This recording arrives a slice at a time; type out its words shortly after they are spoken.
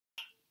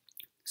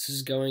This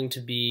is going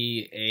to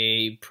be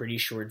a pretty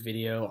short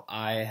video.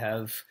 I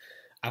have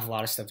a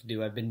lot of stuff to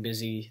do. I've been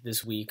busy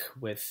this week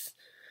with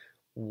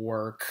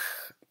work.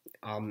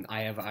 I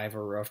have a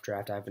rough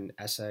draft. I have an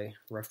essay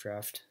rough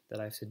draft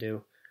that I have to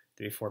do,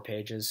 3-4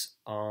 pages.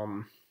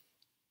 I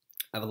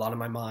have a lot on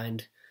my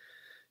mind.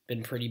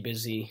 Been pretty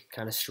busy,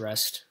 kind of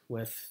stressed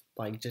with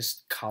like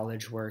just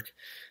college work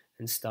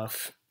and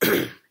stuff.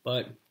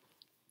 But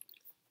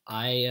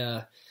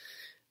I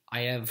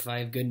have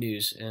good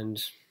news,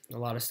 and a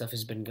lot of stuff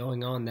has been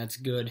going on that's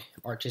good,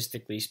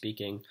 artistically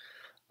speaking.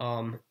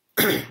 Um,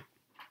 the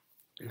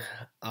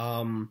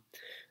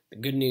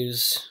good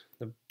news,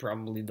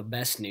 probably the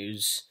best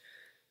news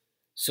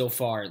so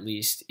far at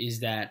least,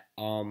 is that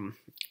I'm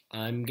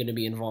gonna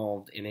be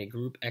involved in a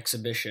group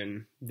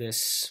exhibition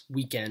this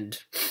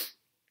weekend.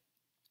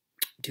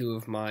 Two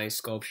of my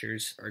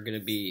sculptures are gonna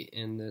be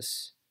in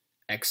this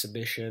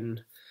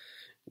exhibition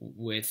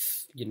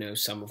with,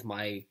 some of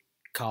my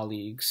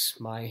colleagues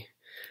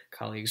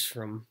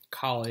from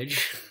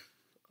college.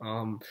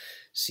 So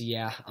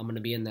yeah, I'm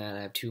gonna be in that.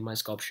 I have two of my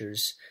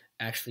sculptures.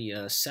 Actually,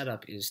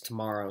 setup is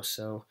tomorrow,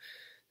 so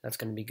that's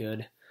gonna be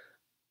good.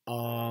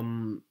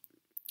 Um,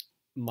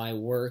 my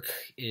work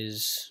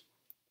is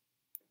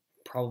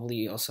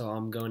probably also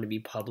I'm going to be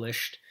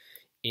published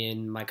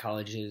in my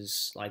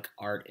college's like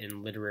art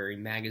and literary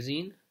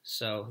magazine.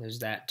 So there's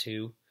that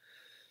too.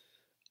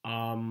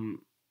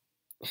 Um,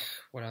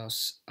 what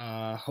else?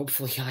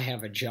 Hopefully I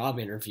have a job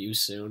interview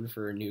soon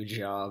for a new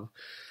job.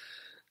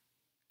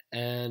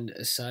 And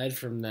aside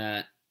from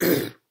that,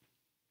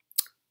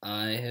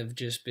 I have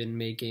just been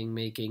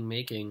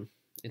making.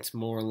 It's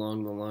more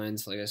along the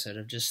lines, like I said,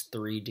 of just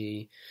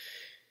 3D.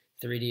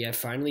 3D. I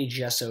finally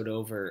gessoed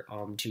over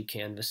two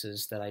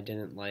canvases that I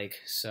didn't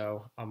like,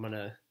 so I'm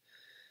gonna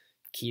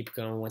keep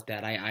going with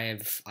that. I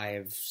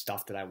have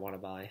stuff that I want to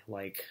buy,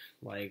 like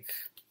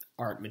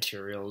art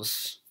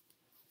materials.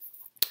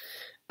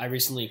 I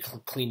recently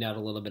cleaned out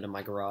a little bit of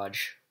my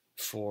garage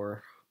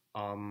for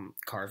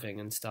carving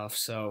and stuff,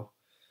 so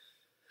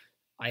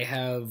I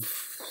have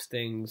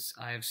things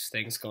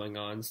going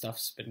on.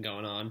 Stuff's been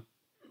going on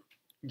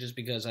just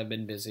because I've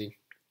been busy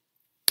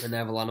and I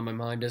have a lot on my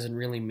mind doesn't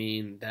really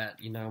mean that,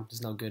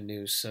 there's no good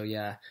news. So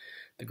yeah,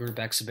 the group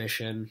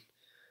exhibition,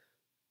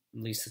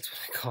 at least that's what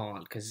I call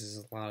it because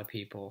there's a lot of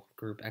people,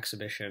 group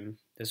exhibition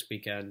this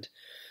weekend.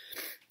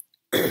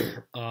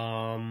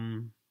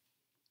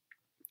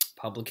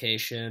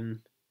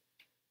 Publication,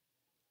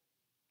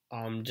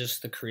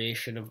 just the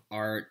creation of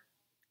art,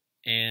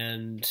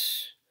 and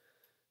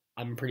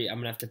I'm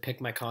gonna have to pick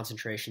my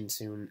concentration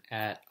soon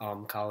at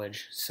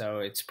college, so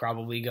it's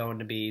probably going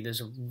to be, there's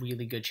a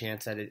really good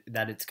chance that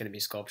it's going to be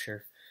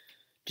sculpture.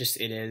 Just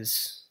it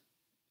is.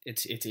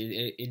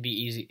 It'd be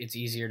easy. It's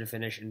easier to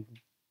finish in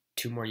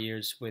 2 more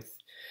years with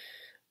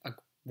a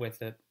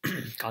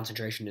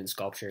concentration in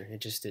sculpture.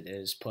 It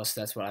is. Plus,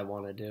 that's what I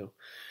want to do.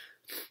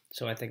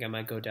 So I think I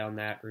might go down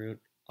that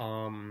route.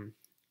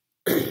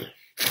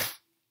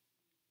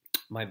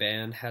 My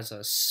band has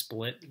a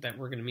split that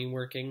we're going to be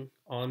working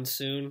on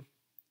soon.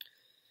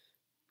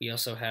 We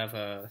also have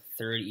a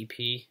third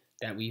EP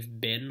that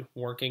we've been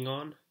working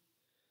on,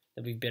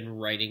 that we've been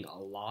writing a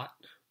lot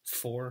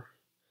for.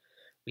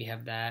 We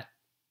have that,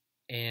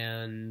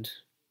 and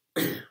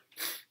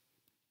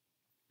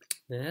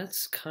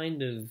that's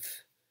kind of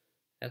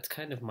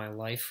my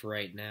life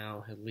right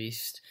now, at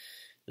least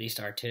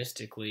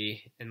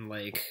artistically, and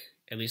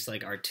at least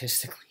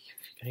artistically,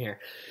 if you can hear,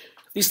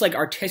 at least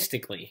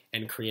artistically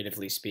and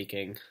creatively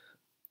speaking.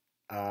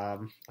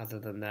 Other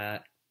than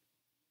that,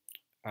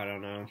 I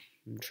don't know.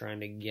 I'm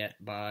trying to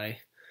get by.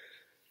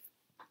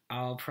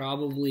 I'm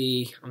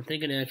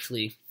thinking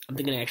actually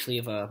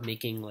of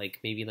making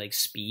maybe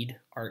speed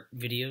art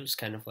videos,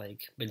 kind of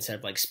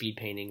instead of speed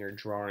painting or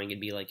drawing,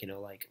 it'd be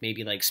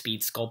maybe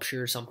speed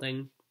sculpture or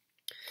something.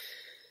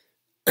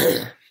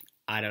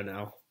 I don't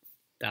know.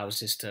 That was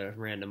just a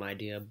random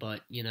idea,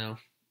 but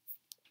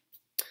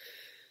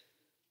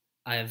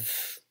I have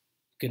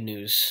good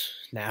news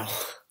now.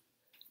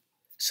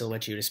 So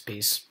let Judas,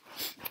 peace.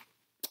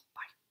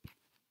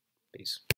 Peace.